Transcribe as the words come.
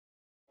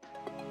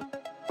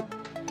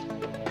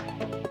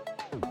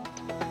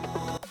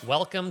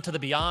Welcome to the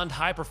Beyond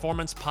High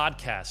Performance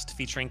podcast,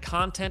 featuring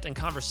content and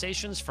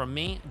conversations from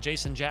me,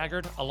 Jason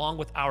Jaggard, along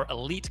with our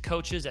elite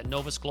coaches at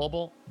Novus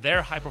Global,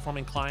 their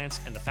high-performing clients,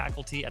 and the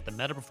faculty at the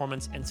Meta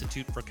Performance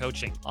Institute for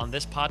Coaching. On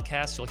this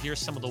podcast, you'll hear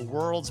some of the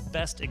world's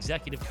best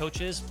executive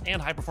coaches and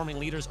high-performing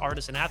leaders,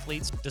 artists, and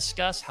athletes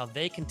discuss how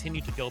they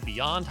continue to go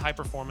beyond high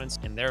performance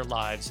in their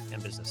lives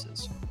and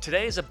businesses.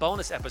 Today is a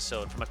bonus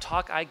episode from a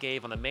talk I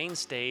gave on the main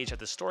stage at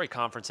the Story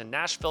Conference in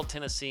Nashville,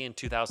 Tennessee in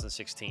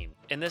 2016.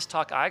 In this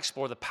talk, I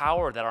explore the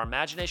power that our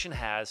imagination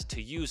has to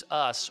use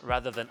us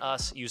rather than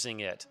us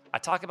using it. I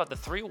talk about the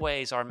 3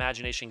 ways our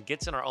imagination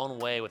gets in our own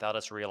way without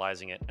us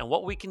realizing it, and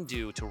what we can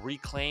do to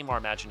reclaim our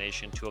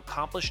imagination to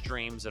accomplish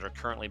dreams that are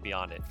currently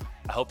beyond it.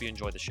 I hope you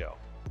enjoy the show.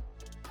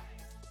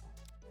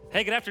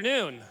 Hey, good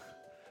afternoon.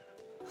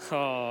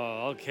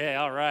 Oh, okay,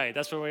 all right,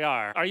 that's where we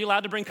are. Are you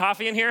allowed to bring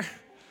coffee in here?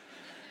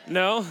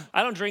 No,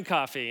 I don't drink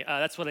coffee.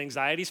 That's what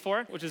anxiety's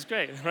for, which is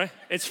great, right?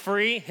 It's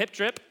free, hip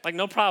drip, like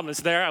no problem. It's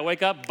there. I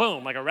wake up,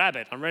 boom, like a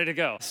rabbit. I'm ready to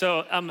go.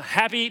 So I'm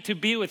happy to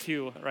be with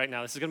you right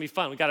now. This is gonna be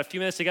fun. We got a few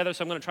minutes together,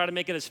 so I'm gonna try to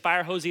make it as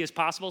fire hosey as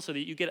possible so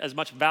that you get as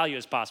much value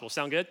as possible.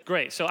 Sound good?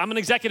 Great. So I'm an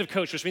executive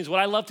coach, which means what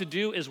I love to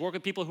do is work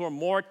with people who are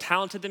more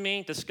talented than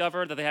me,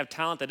 discover that they have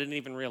talent that I didn't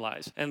even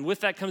realize. And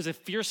with that comes a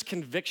fierce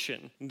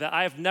conviction that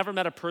I have never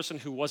met a person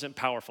who wasn't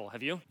powerful.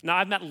 Have you? Now,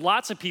 I've met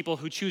lots of people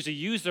who choose to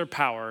use their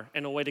power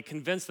in a way to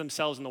convince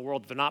themselves in the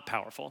world that they're not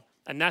powerful.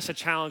 And that's a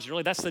challenge.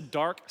 Really, that's the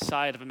dark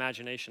side of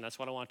imagination. That's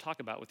what I want to talk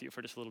about with you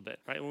for just a little bit.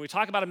 Right? When we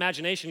talk about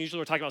imagination, usually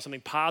we're talking about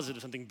something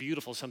positive, something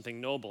beautiful, something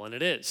noble, and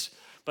it is.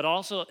 But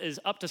also is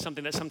up to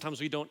something that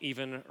sometimes we don't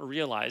even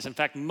realize. In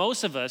fact,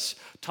 most of us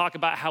talk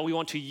about how we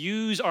want to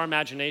use our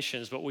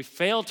imaginations, but what we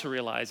fail to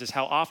realize is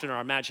how often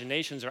our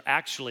imaginations are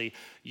actually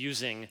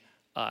using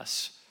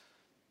us.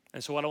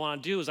 And so what I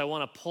want to do is I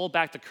want to pull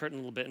back the curtain a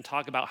little bit and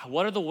talk about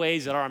what are the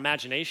ways that our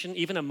imagination,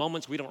 even in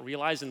moments we don't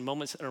realize, in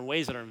moments or in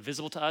ways that are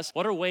invisible to us,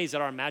 what are ways that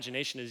our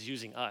imagination is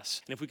using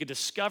us? And if we could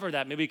discover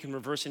that, maybe we can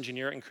reverse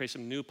engineer it and create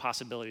some new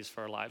possibilities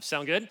for our lives.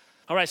 Sound good?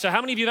 All right, so how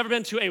many of you have ever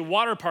been to a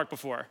water park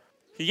before?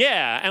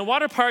 Yeah, and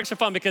water parks are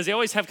fun because they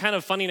always have kind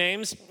of funny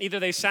names. Either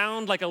they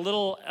sound like a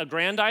little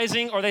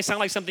aggrandizing or they sound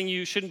like something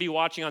you shouldn't be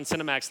watching on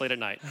Cinemax late at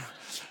night,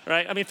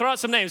 right? I mean, throw out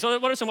some names. So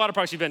what are some water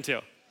parks you've been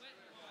to?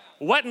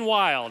 Wet and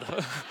Wild.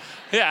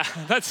 Yeah,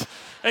 that's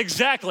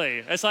exactly.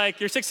 It's like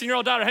your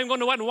 16-year-old daughter, hey, I'm going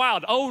to Wet and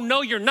Wild. Oh,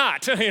 no, you're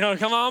not.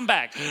 Come on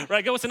back.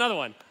 Right, go, what's another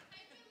one?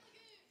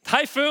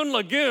 Typhoon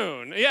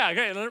Lagoon. Yeah,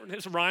 great.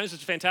 It rhymes,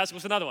 it's fantastic.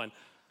 What's another one?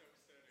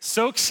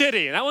 Soak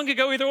City. That one could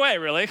go either way,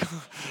 really.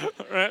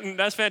 Right,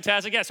 that's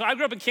fantastic. Yeah, so I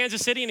grew up in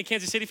Kansas City. Any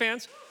Kansas City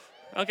fans?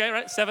 Okay,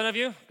 right, 7 of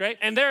you. Great.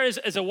 And there is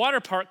a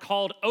water park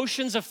called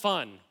Oceans of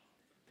Fun.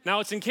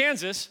 Now, it's in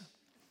Kansas,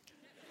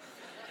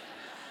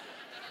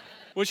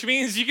 which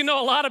means you can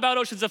know a lot about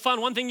Oceans of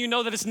Fun. One thing you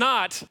know that it's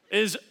not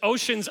is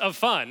oceans of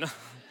fun.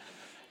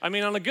 I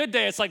mean, on a good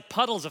day, it's like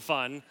puddles of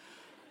fun.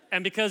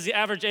 And because the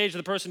average age of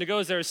the person who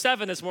goes there is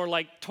 7, it's more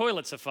like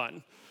toilets of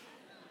fun.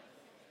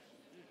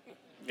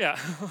 Yeah.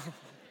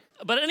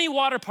 But any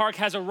water park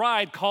has a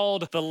ride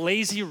called the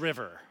Lazy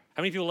River.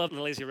 How many people love the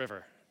Lazy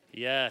River?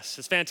 Yes,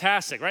 it's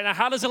fantastic. Right now,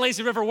 how does the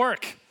Lazy River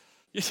work?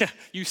 Yeah,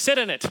 you sit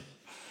in it,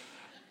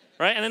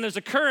 right? And then there's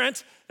a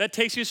current that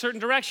takes you a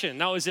certain direction.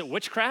 Now, is it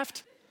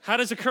witchcraft? How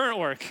does the current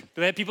work?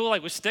 Do they have people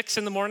like with sticks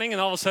in the morning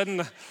and all of a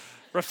sudden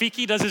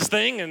Rafiki does his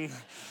thing and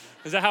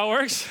is that how it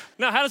works?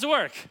 No, how does it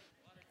work?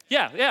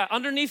 Yeah.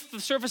 Underneath the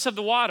surface of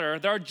the water,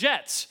 there are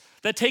jets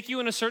that take you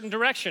in a certain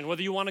direction,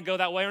 whether you want to go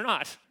that way or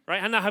not,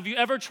 right? And now, have you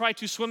ever tried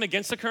to swim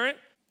against the current?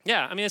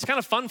 Yeah, I mean, it's kind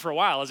of fun for a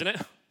while, isn't it?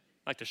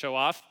 Like to show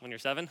off when you're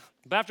 7.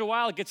 But after a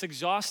while, it gets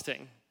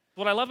exhausting.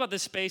 What I love about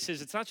this space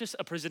is it's not just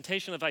a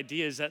presentation of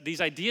ideas, that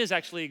these ideas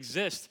actually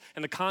exist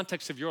in the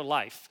context of your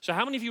life. So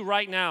how many of you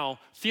right now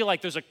feel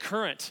like there's a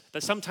current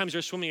that sometimes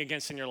you're swimming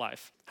against in your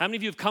life? How many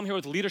of you have come here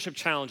with leadership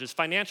challenges,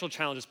 financial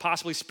challenges,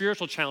 possibly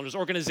spiritual challenges,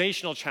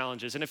 organizational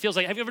challenges, and it feels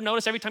like, have you ever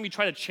noticed every time you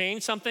try to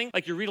change something,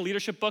 like you read a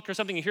leadership book or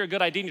something, you hear a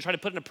good idea and you try to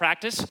put it into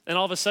practice, and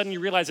all of a sudden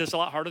you realize it's a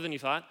lot harder than you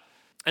thought?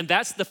 And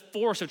that's the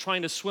force of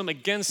trying to swim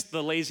against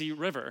the lazy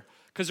river.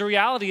 Because the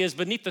reality is,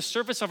 beneath the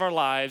surface of our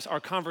lives are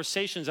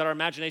conversations that our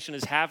imagination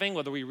is having,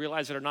 whether we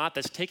realize it or not,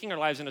 that's taking our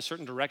lives in a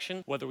certain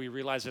direction, whether we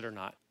realize it or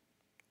not.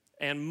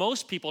 And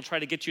most people try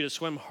to get you to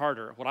swim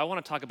harder. What I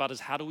want to talk about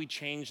is how do we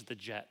change the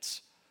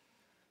jets?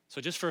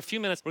 So just for a few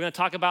minutes, we're going to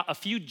talk about a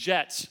few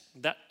jets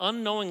that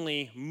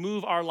unknowingly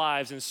move our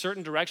lives in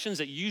certain directions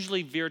that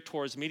usually veer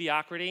towards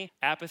mediocrity,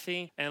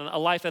 apathy, and a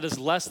life that is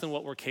less than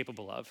what we're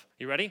capable of.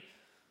 You ready?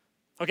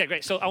 Okay,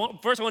 great. So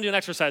first I want to do an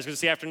exercise because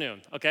it's the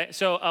afternoon, okay?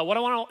 So what I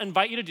want to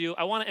invite you to do,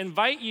 I want to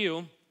invite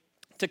you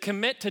to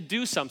commit to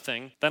do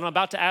something that I'm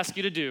about to ask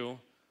you to do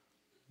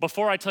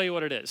before I tell you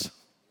what it is.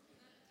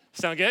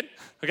 Sound good?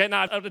 Okay,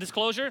 now a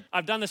disclosure,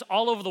 I've done this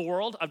all over the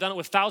world. I've done it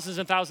with thousands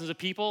and thousands of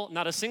people.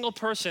 Not a single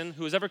person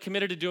who has ever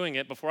committed to doing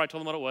it before I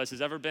told them what it was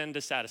has ever been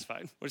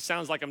dissatisfied, which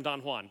sounds like I'm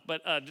Don Juan.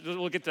 But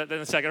we'll get to that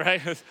in a second,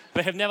 right?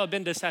 They have never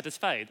been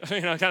dissatisfied,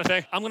 kind of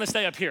thing. I'm going to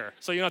stay up here,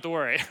 so you don't have to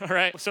worry, all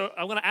right? So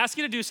I'm going to ask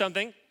you to do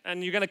something.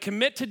 and you're gonna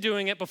commit to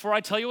doing it before I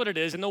tell you what it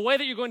is. And the way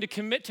that you're going to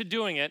commit to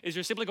doing it is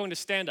you're simply going to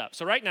stand up.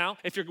 So right now,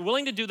 if you're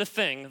willing to do the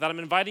thing that I'm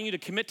inviting you to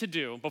commit to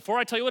do, before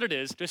I tell you what it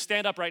is, just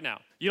stand up right now.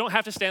 You don't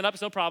have to stand up,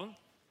 it's no problem.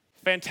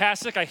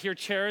 Fantastic, I hear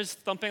chairs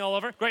thumping all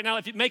over. Right now,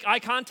 if you make eye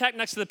contact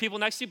next to the people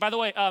next to you, by the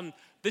way,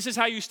 this is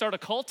how you start a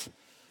cult.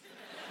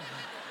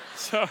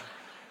 So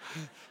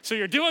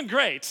you're doing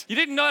great. You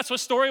didn't know that's what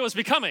Story was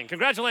becoming.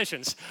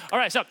 Congratulations. All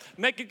right, so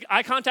make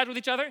eye contact with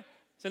each other.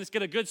 So let's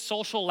get a good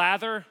social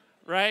lather,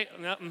 right?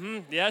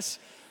 Yes.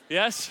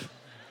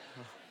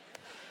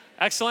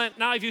 Excellent.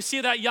 Now, if you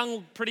see that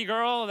young, pretty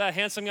girl, that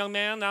handsome young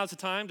man, now's the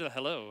time to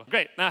hello.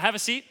 Great. Now, have a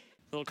seat.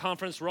 Little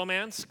conference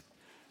romance.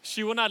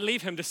 She will not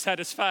leave him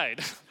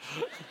dissatisfied.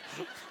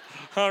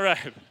 All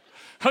right.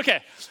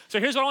 Okay, so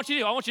here's what I want you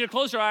to do. I want you to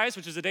close your eyes,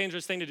 which is a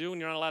dangerous thing to do when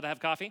you're not allowed to have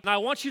coffee. Now, I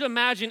want you to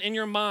imagine in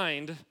your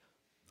mind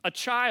a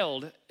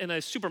child in a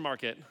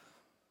supermarket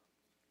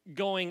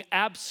going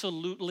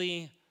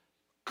absolutely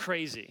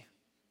crazy.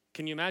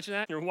 Can you imagine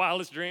that in your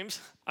wildest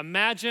dreams?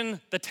 Imagine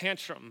the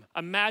tantrum.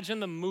 Imagine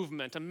the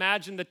movement.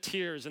 Imagine the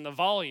tears and the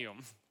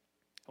volume.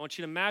 I want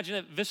you to imagine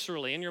it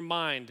viscerally in your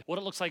mind, what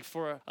it looks like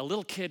for a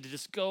little kid to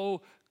just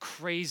go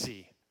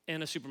crazy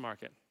in a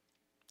supermarket.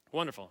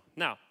 Wonderful.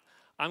 Now,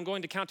 I'm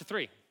going to count to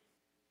 3.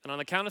 And on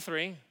the count of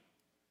 3,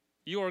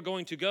 you are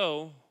going to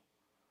go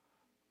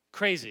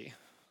crazy.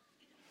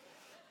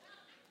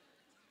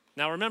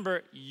 Now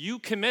remember, you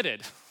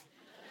committed.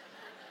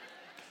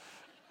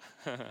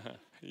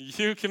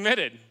 You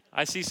committed.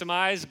 I see some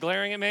eyes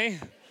glaring at me.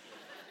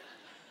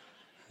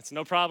 It's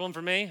no problem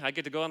for me. I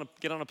get to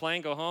get on a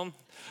plane, go home.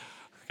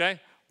 Okay?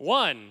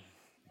 1.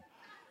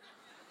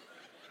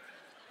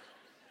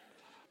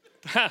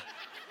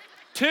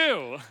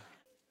 2.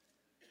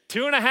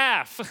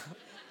 2.5.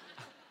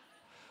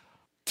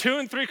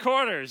 2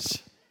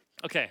 3/4.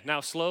 Okay,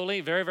 now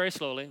slowly, very, very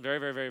slowly, very,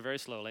 very, very, very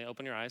slowly,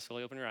 open your eyes,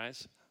 slowly open your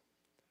eyes.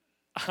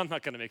 I'm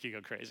not gonna make you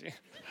go crazy.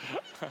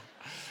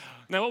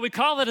 Now, what we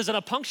call it is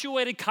a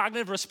punctuated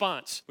cognitive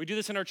response. We do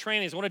this in our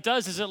trainings. What it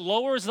does is it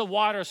lowers the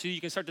water so you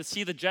can start to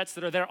see the jets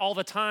that are there all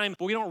the time,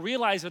 but we don't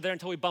realize they're there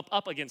until we bump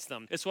up against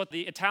them. It's what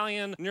the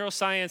Italian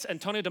neuroscience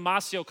Antonio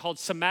Damasio called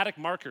somatic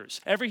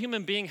markers. Every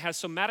human being has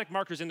somatic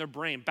markers in their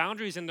brain,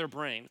 boundaries in their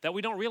brain, that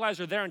we don't realize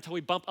are there until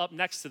we bump up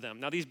next to them.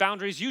 Now, these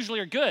boundaries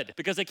usually are good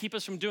because they keep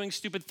us from doing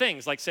stupid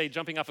things, like, say,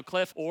 jumping off a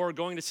cliff or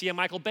going to see a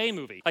Michael Bay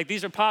movie. Like,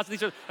 these are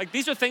positive.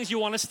 These are things you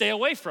want to stay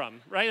away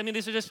from, right? I mean,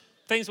 these are just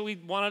things that we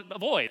want to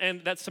avoid,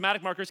 and that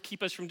somatic markers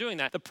keep us from doing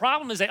that. The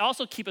problem is they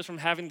also keep us from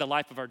having the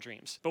life of our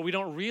dreams, but we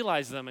don't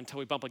realize them until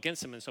we bump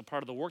against them, and so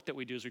part of the work that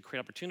we do is we create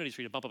opportunities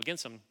for you to bump up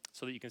against them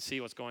so that you can see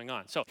what's going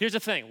on. So here's the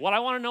thing. What I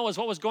want to know is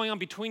what was going on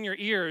between your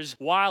ears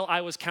while I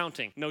was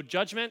counting. No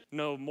judgment,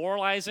 no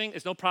moralizing.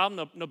 It's no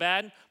problem, no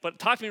bad, but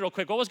talk to me real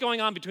quick. What was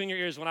going on between your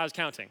ears when I was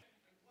counting?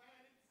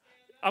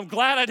 I'm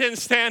glad I didn't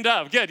stand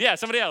up. Good, yeah,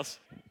 somebody else.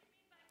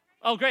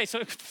 Oh, great.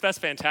 So that's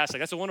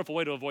fantastic. That's a wonderful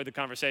way to avoid the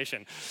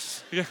conversation.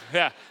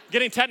 Yeah,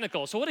 getting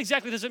technical. So what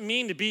exactly does it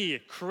mean to be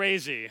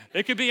crazy?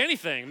 It could be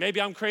anything. Maybe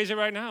I'm crazy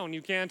right now and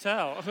you can't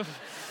tell.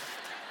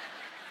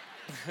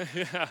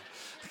 Yeah,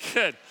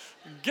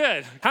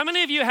 good. How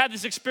many of you had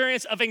this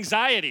experience of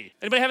anxiety?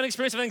 Anybody have an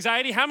experience of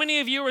anxiety? How many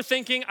of you were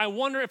thinking, I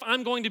wonder if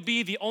I'm going to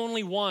be the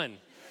only one?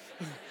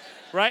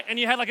 Right? And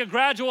you had like a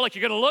gradual, like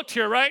you're going to look to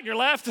your right and your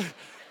left.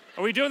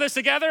 Are we doing this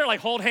together?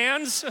 Like hold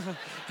hands?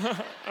 All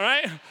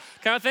right?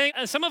 Kind of thing.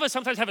 And some of us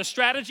sometimes have a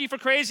strategy for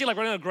crazy, like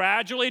we're going to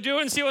gradually do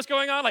it and see what's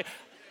going on, like,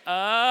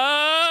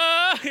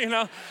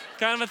 kind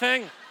of a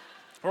thing.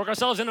 Work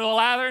ourselves into a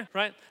lather,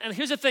 right? And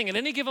here's the thing, at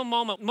any given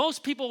moment,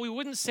 most people, we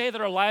wouldn't say that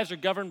our lives are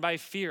governed by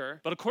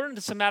fear, but according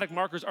to somatic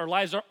markers, our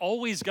lives are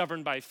always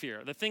governed by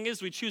fear. The thing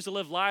is, we choose to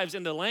live lives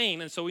in the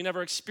lane, and so we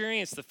never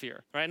experience the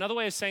fear, right? Another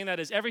way of saying that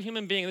is every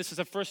human being, this is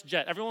a first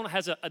jet, everyone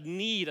has a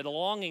need and a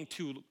longing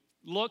to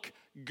look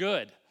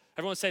good.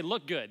 Everyone say,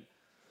 look good.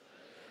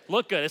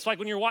 Look good. It's like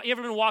when you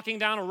ever been walking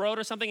down a road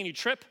or something and you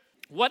trip?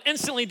 What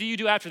instantly do you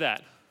do after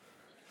that?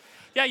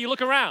 Yeah, you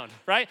look around,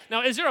 right?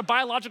 Now, is there a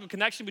biological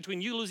connection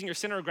between you losing your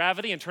center of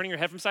gravity and turning your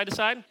head from side to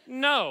side?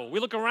 No. We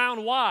look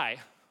around, why?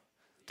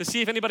 To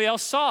see if anybody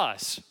else saw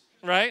us,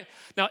 right?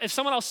 Now, if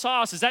someone else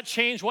saw us, does that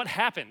change what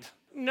happened?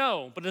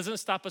 No, but it doesn't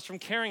stop us from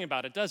caring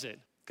about it, does it?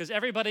 Because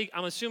everybody,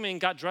 I'm assuming,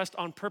 got dressed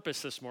on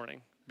purpose this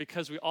morning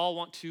because we all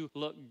want to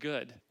look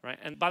good, right?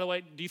 And by the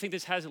way, do you think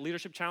this has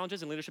leadership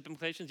challenges and leadership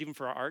implications even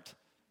for our art?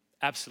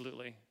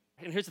 Absolutely.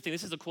 And here's the thing,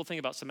 this is the cool thing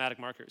about somatic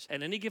markers.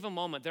 At any given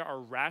moment, there are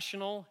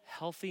rational,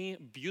 healthy,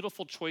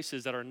 beautiful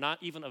choices that are not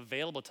even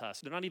available to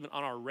us. They're not even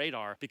on our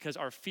radar because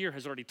our fear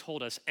has already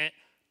told us,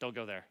 don't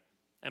go there.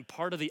 And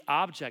part of the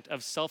object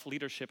of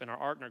self-leadership in our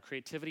art and our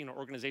creativity and our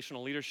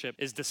organizational leadership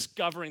is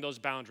discovering those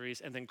boundaries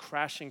and then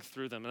crashing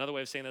through them. Another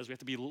way of saying that is we have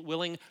to be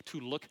willing to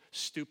look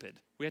stupid.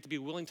 We have to be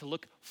willing to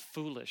look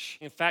foolish.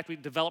 In fact, we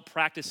develop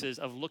practices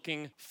of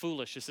looking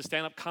foolish. It's a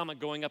stand-up comic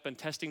going up and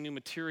testing new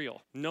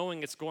material,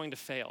 knowing it's going to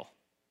fail.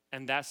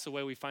 And that's the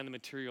way we find the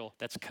material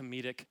that's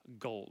comedic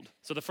gold.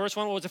 So the first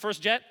one, what was the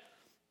first jet?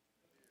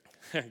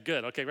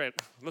 Good, okay, great.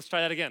 Let's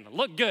try that again.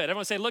 Look good.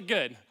 Everyone say look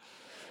good.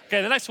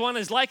 Okay, the next one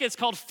is like it's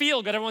called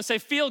feel good. Everyone say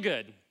feel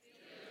good.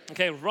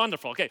 Okay,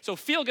 wonderful. Okay, so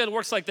feel good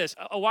works like this.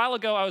 A while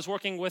ago, I was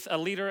working with a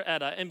leader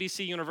at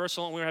NBC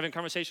Universal, and we were having a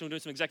conversation. We were doing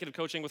some executive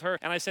coaching with her,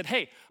 and I said,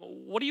 hey,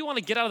 what do you want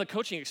to get out of the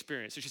coaching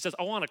experience? And she says,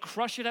 I want to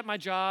crush it at my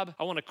job.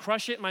 I want to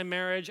crush it in my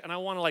marriage, and I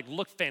want to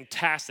look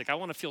fantastic. I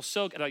want to feel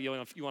so good. You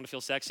want to feel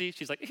sexy?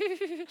 She's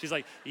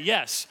like,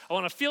 yes. I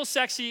want to feel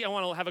sexy. I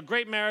want to have a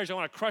great marriage. I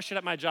want to crush it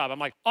at my job. I'm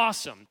like,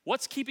 awesome.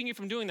 What's keeping you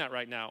from doing that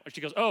right now? And she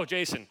goes, oh,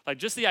 Jason,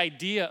 just the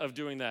idea of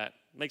doing that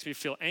makes me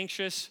feel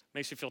anxious,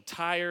 makes me feel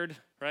tired,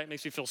 right?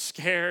 Makes me feel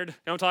scared. You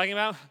know what I'm talking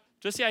about?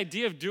 Just the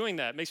idea of doing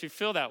that makes me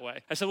feel that way.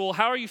 I said, well,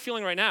 how are you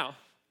feeling right now?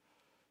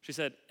 She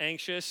said,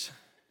 anxious,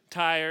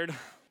 tired,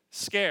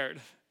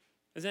 scared.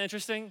 Isn't that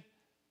interesting?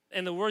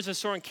 And the words of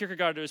Soren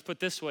Kierkegaard is put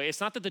this way: it's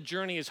not that the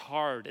journey is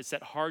hard, it's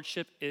that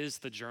hardship is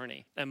the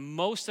journey. And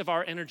most of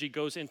our energy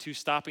goes into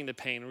stopping the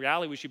pain. In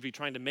reality, we should be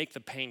trying to make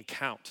the pain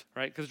count,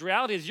 right? Because the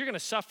reality is you're gonna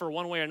suffer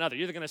one way or another.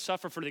 You're either gonna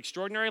suffer for the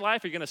extraordinary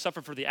life or you're gonna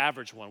suffer for the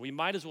average one. We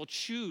might as well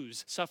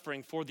choose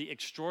suffering for the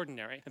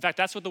extraordinary. In fact,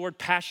 that's what the word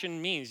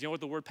passion means. You know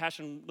what the word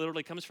passion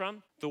literally comes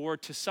from? The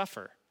word to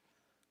suffer.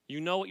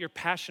 You know what you're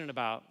passionate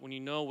about when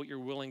you know what you're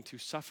willing to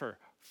suffer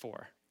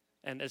for.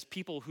 And as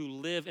people who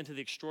live into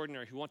the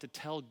extraordinary, who want to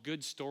tell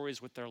good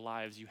stories with their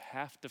lives, you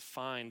have to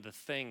find the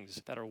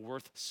things that are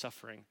worth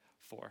suffering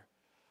for.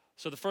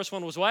 So the first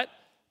one was what?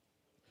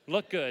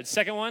 Look good.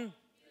 Second one?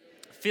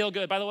 Feel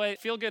good. By the way,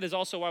 feel good is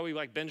also why we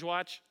binge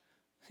watch.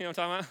 You know what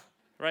I'm talking about?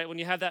 Right? When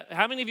you have that,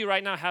 how many of you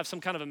right now have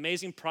some kind of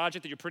amazing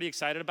project that you're pretty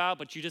excited about,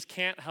 but you just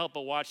can't help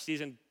but watch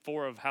season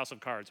 4 of House of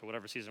Cards or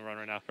whatever season we're on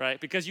right now,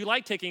 right? Because you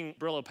like taking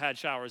Brillo pad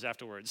showers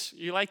afterwards.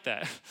 You like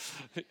that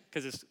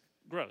because it's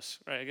gross.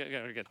 All right,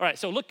 good. All right,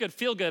 so look good,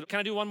 feel good. Can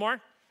I do one more?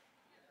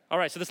 All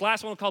right, so this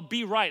last one is called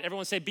be right.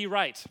 Everyone say be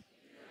right.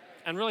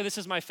 And really, this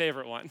is my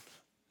favorite one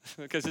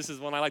because this is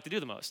one I like to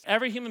do the most.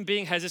 Every human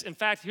being has this. In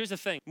fact, here's the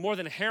thing. More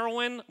than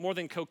heroin, more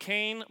than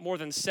cocaine, more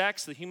than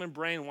sex, the human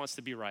brain wants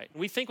to be right.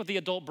 We think what the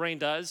adult brain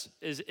does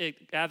is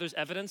it gathers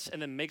evidence and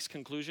then makes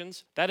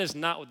conclusions. That is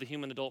not what the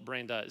human adult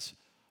brain does.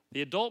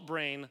 The adult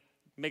brain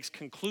makes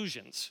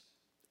conclusions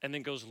and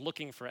then goes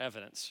looking for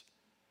evidence.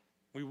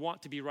 We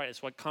want to be right.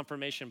 It's what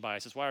confirmation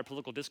bias. It's why our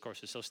political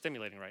discourse is so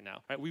stimulating right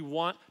now. Right? We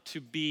want to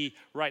be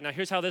right. Now,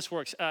 here's how this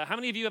works. How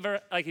many of you ever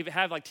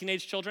have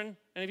teenage children?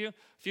 Any of you? A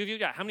few of you?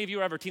 Yeah. How many of you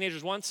were ever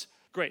teenagers once?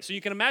 Great. So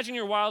you can imagine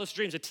your wildest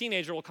dreams. A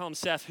teenager, we'll call him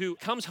Seth, who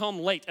comes home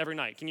late every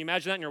night. Can you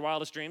imagine that in your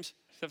wildest dreams?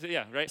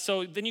 Yeah, right?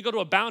 So then you go to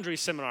a boundary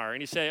seminar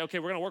and you say, okay,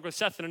 we're going to work with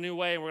Seth in a new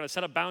way and we're going to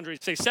set up boundaries.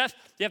 Say, Seth,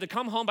 you have to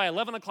come home by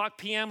 11 o'clock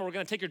p.m. or we're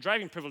going to take your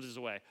driving privileges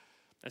away.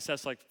 And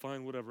Seth's like,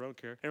 fine, whatever, I don't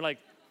care. And you're like,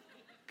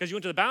 because you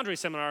went to the boundary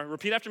seminar,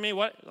 repeat after me,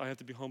 what? I have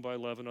to be home by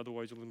 11,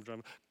 otherwise you'll leave me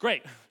driving.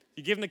 Great.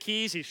 You give him the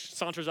keys, he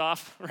saunters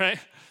off, right?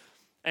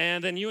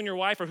 And then you and your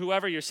wife or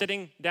whoever, you're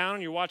sitting down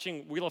and you're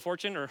watching Wheel of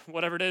Fortune or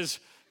whatever it is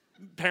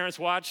parents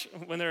watch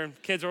when their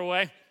kids are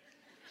away,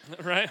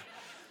 right?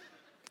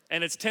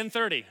 And it's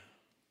 10:30.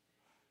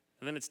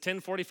 And then it's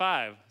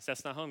 10:45.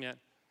 Seth's not home yet.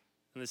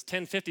 And it's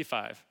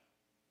 10:55.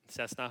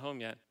 Seth's not home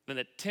yet. Then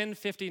at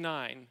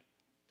 10:59,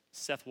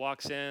 Seth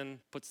walks in,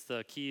 puts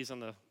the keys on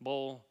the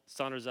bowl,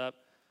 saunters up.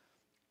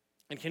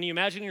 And can you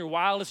imagine your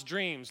wildest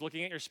dreams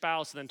looking at your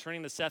spouse and then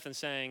turning to Seth and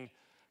saying,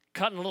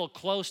 cutting a little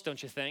close,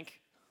 don't you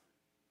think?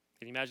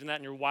 Can you imagine that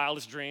in your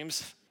wildest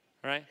dreams,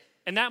 right?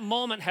 In that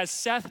moment, has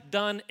Seth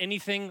done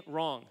anything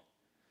wrong?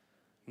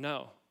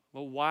 No.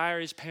 Well, why are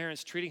his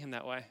parents treating him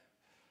that way?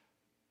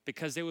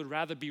 Because they would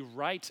rather be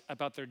right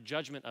about their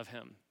judgment of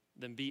him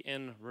than be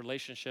in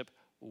relationship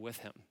with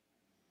him.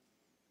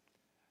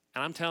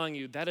 And I'm telling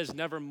you, that is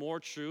never more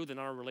true than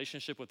our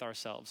relationship with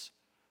ourselves.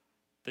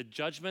 The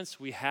judgments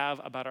we have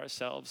about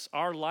ourselves,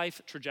 our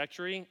life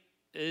trajectory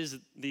is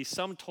the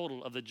sum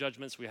total of the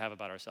judgments we have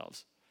about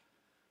ourselves.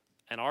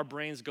 And our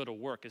brains go to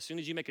work. As soon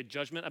as you make a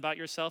judgment about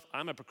yourself,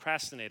 I'm a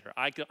procrastinator.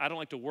 I don't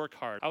like to work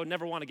hard. I would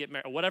never want to get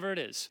married, whatever it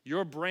is.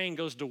 Your brain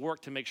goes to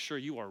work to make sure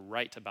you are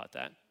right about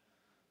that.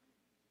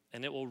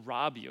 And it will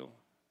rob you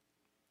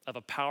of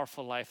a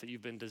powerful life that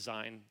you've been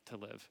designed to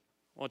live.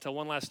 I want to tell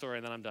one last story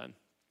and then I'm done.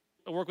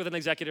 I work with an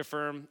executive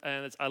firm,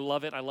 and I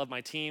love it. I love my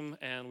team,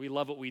 and we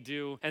love what we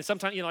do. And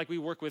sometimes, we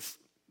work with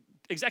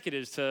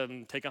executives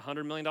to take a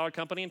 $100 million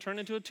company and turn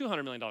it into a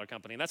 $200 million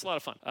company, and that's a lot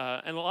of fun.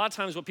 And a lot of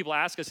times what people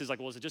ask us is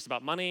well, is it just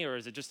about money, or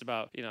is it just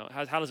about,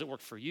 how does it work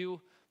for you?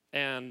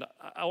 And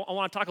I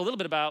want to talk a little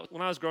bit about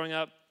when I was growing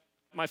up,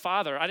 my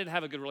father, I didn't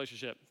have a good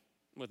relationship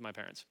with my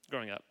parents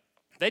growing up.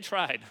 They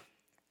tried.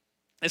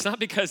 It's not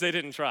because they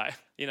didn't try.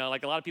 A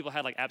lot of people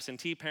had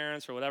absentee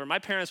parents or whatever. My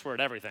parents were at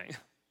everything.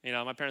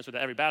 My parents went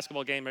to every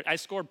basketball game. I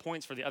scored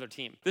points for the other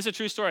team. This is a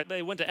true story.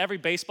 They went to every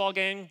baseball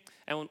game,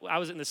 and when I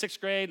was in the 6th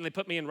grade, and they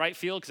put me in right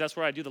field because that's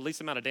where I do the least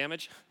amount of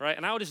damage, right?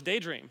 And I would just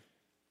daydream,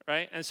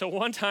 right? And so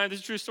one time, this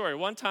is a true story.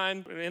 One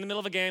time, in the middle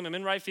of a game, I'm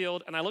in right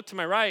field, and I look to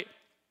my right,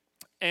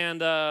 and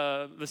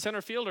the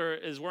center fielder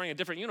is wearing a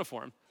different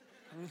uniform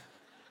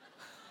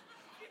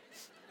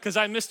because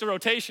I missed the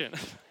rotation.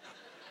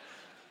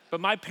 But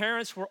my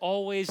parents were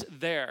always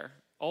there,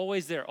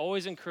 Always there,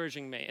 always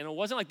encouraging me. And it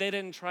wasn't like they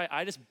didn't try.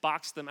 I just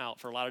boxed them out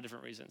for a lot of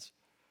different reasons.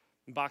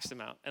 Boxed them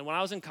out. And when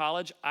I was in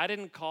college, I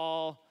didn't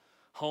call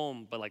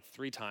home but like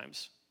 3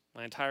 times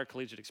my entire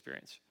collegiate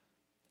experience.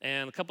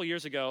 And a couple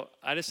years ago,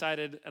 I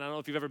decided, and I don't know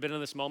if you've ever been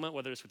in this moment,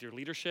 whether it's with your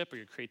leadership or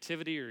your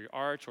creativity or your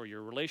art or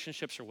your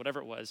relationships or whatever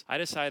it was, I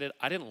decided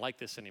I didn't like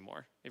this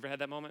anymore. You ever had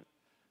that moment?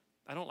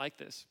 I don't like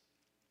this.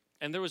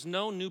 And there was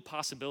no new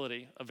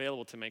possibility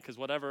available to me because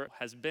whatever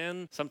has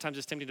been, sometimes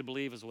it's tempting to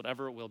believe is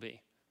whatever it will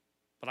be.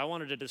 But I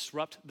wanted to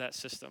disrupt that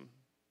system.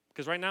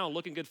 Because right now,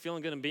 looking good,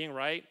 feeling good, and being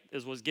right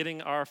was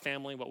getting our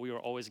family what we were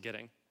always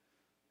getting.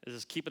 Is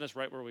just keeping us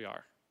right where we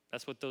are.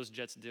 That's what those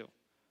jets do.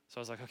 So I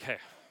was like, okay,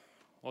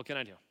 what can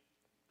I do?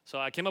 So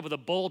I came up with a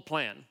bold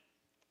plan.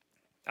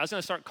 I was going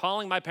to start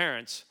calling my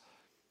parents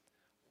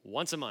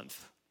once a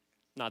month.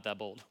 Not that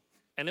bold.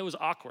 And it was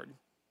awkward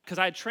because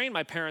I had trained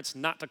my parents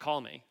not to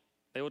call me.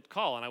 They would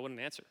call and I wouldn't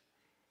answer.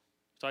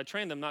 So I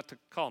trained them not to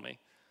call me.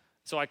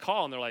 So I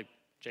call and they're like,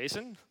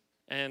 Jason?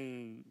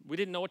 And we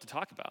didn't know what to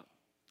talk about.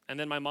 And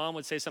then my mom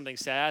would say something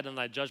sad, and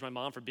I'd judge my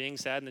mom for being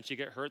sad, and then she'd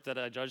get hurt that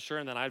I judged her,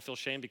 and then I'd feel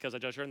shame because I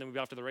judged her, and then we'd be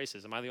off to the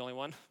races. Am I the only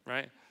one,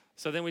 right?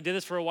 So then we did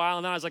this for a while,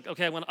 and then I was like,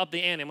 okay, I'm going to up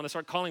the ante. I'm going to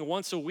start calling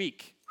once a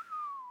week.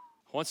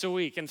 Once a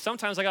week. And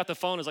sometimes I got the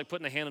phone as like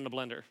putting a hand in a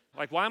blender.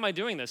 Like, why am I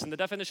doing this? And the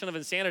definition of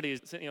insanity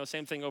is,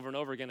 same thing over and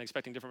over again,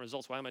 expecting different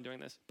results. Why am I doing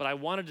this? But I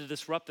wanted to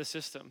disrupt the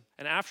system.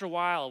 And after a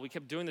while, we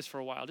kept doing this for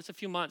a while, just a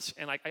few months,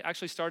 and I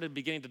actually started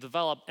beginning to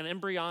develop an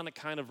embryonic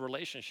kind of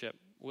relationship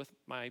with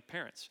my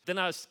parents. Then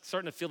I was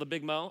starting to feel the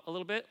big mo a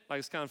little bit. I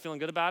was kind of feeling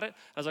good about it.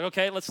 I was like,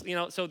 okay, let's,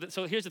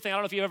 so here's the thing. I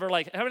don't know if you ever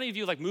how many of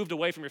you moved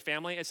away from your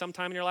family at some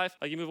time in your life?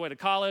 Like you move away to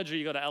college, or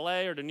you go to LA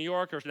or to New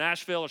York or to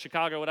Nashville or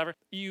Chicago or whatever.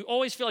 You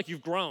always feel like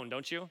you've grown,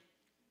 don't you?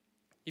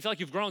 You feel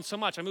like you've grown so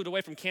much. I moved away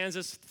from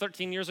Kansas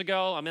 13 years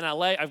ago. I'm in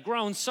LA. I've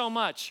grown so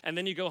much. And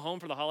then you go home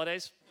for the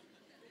holidays.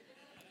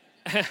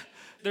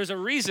 There's a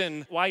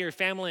reason why your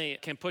family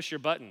can push your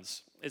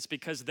buttons. It's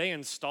because they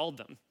installed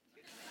them.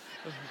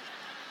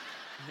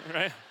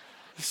 Right?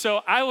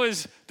 So I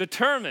was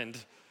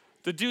determined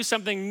to do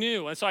something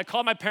new. And so I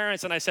called my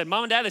parents and I said,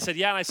 Mom and Dad, they said,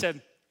 yeah. And I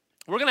said,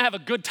 we're going to have a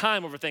good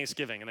time over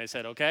Thanksgiving. And they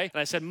said, okay. And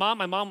I said, Mom,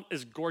 my mom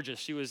is gorgeous.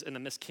 She was in the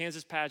Miss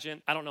Kansas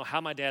pageant. I don't know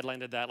how my dad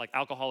landed that. Like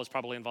alcohol was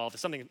probably involved,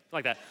 something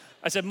like that.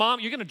 I said,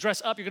 Mom, you're going to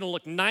dress up. You're going to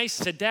look nice.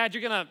 I said, Dad,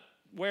 you're going to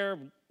wear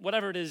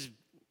whatever it is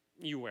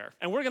you wear.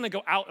 And we're going to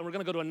go out and we're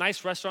going to go to a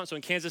nice restaurant. So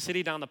in Kansas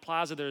City, down the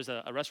plaza, there's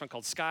a restaurant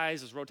called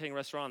Skies. It's a rotating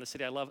restaurant in the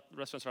city. I love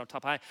restaurants around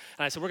Top High.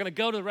 And I said, we're going to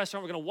go to the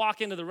restaurant. We're going to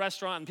walk into the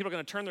restaurant and people are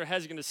going to turn their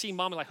heads. You're going to see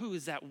Mom and like, who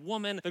is that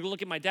woman? They're going to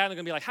look at my dad and they're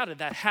going to be like, how did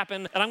that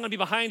happen? And I'm going to be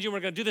behind you. And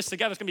we're going to do this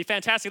together. It's going to be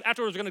fantastic.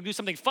 Afterwards, we're going to do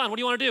something fun. What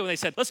do you want to do? And they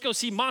said, let's go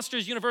see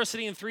Monsters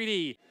University in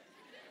 3D.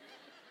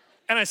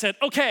 And I said,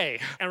 okay.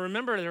 And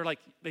remember,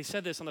 they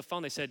said this on the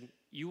phone. They said,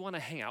 you want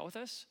to hang out with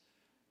us?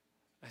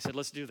 I said,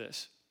 let's do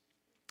this.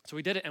 So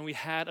we did it, and we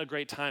had a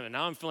great time, and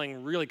now I'm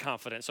feeling really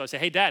confident. So I said,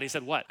 hey, Dad. He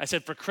said, what? I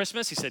said, for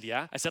Christmas? He said,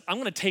 yeah. I said, I'm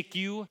going to take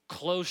you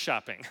clothes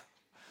shopping.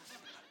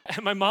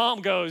 And my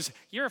mom goes,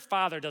 your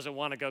father doesn't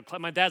want to go.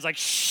 My dad's like,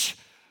 shh.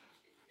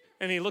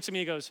 And he looks at me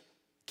and he goes,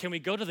 can we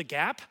go to the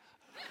Gap?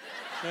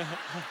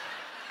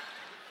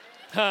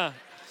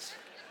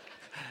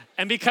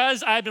 And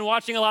because I had been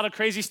watching a lot of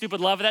Crazy Stupid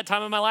Love at that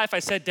time in my life, I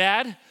said,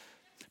 Dad,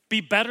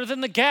 be better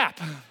than the Gap.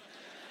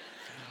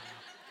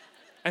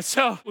 And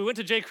so we went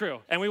to J. Crew,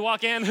 and we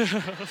walk in.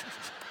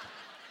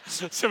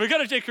 So we go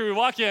to J. Crew, we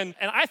walk in,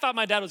 and I thought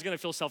my dad was going to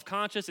feel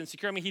self-conscious,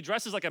 insecure. I mean, he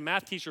dresses like a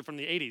math teacher from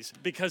the 80s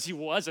because he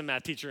was a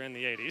math teacher in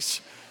the 80s,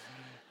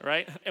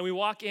 right? And we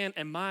walk in,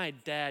 and my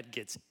dad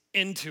gets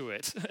into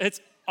it. It's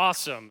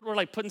awesome. We're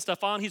like putting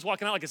stuff on. He's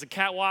walking out like it's a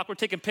catwalk. We're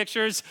taking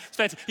pictures.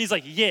 He's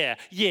like, yeah.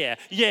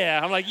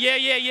 I'm like,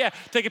 yeah.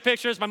 Taking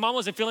pictures. My mom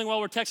wasn't feeling well.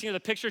 We're texting her the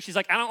picture. She's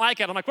like, I don't like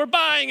it. I'm like, we're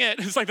buying it.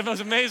 It's like the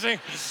most amazing.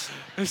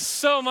 It's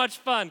so much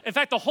fun. In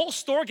fact, the whole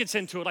store gets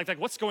into it. Like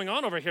what's going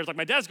on over here? It's like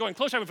my dad's going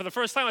clothes shopping for the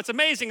first time. It's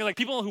amazing. And like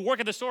people who work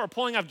at the store are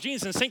pulling off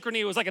jeans in synchrony.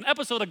 It was like an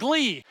episode of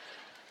Glee.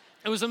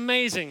 It was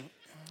amazing.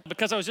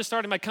 Because I was just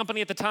starting my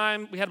company at the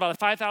time, we had about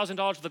 $5,000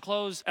 worth of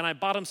clothes, and I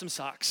bought him some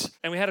socks.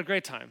 And we had a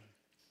great time.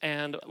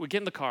 And we get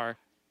in the car,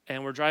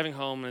 and we're driving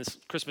home, and it's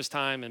Christmas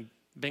time, and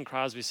Bing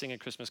Crosby's singing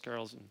Christmas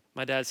carols. And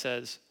my dad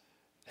says,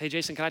 hey,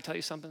 Jason, can I tell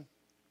you something?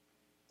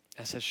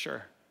 I said,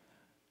 sure.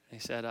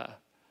 And he said,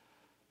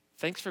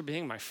 thanks for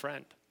being my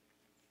friend.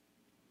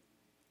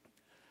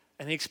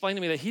 And he explained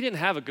to me that he didn't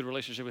have a good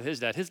relationship with his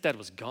dad. His dad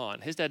was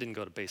gone. His dad didn't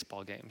go to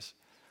baseball games.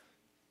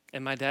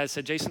 And my dad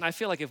said, Jason, I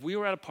feel like if we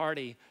were at a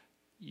party,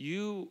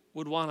 you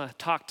would want to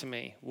talk to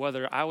me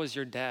whether I was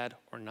your dad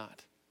or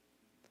not.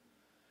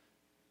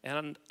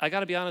 And I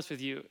got to be honest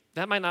with you,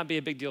 that might not be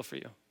a big deal for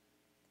you.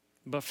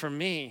 But for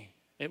me,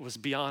 it was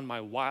beyond my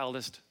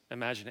wildest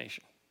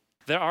imagination.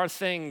 There are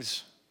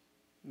things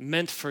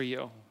meant for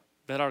you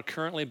that are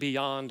currently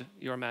beyond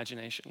your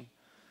imagination.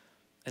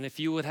 And if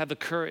you would have the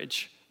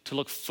courage to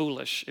look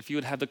foolish, if you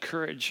would have the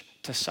courage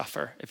to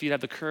suffer, if you'd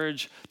have the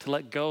courage to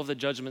let go of the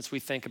judgments we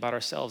think about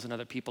ourselves and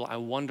other people, I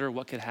wonder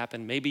what could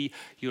happen. Maybe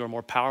you are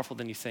more powerful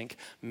than you think.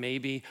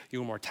 Maybe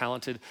you are more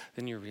talented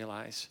than you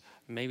realize.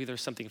 Maybe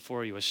there's something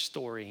for you, a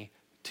story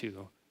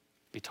to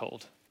be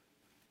told.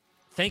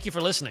 Thank you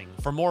for listening.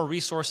 For more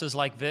resources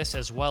like this,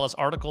 as well as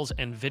articles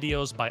and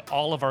videos by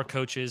all of our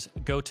coaches,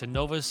 go to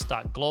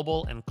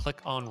novus.global and click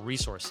on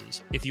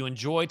resources. If you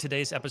enjoyed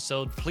today's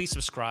episode, please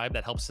subscribe.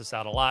 That helps us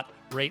out a lot.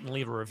 Rate and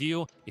leave a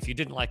review. If you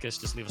didn't like us,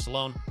 just leave us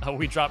alone.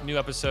 We drop new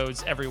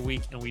episodes every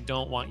week, and we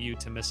don't want you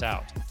to miss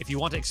out. If you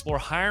want to explore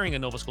hiring a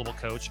Novus Global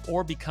coach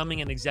or becoming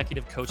an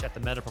executive coach at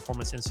the Meta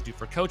Performance Institute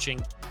for Coaching,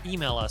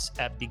 email us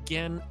at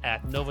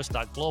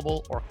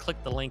begin@novus.global or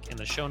click the link in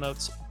the show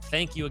notes.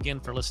 Thank you again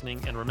for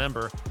listening, and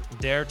remember,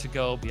 dare to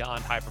go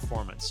beyond high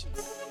performance.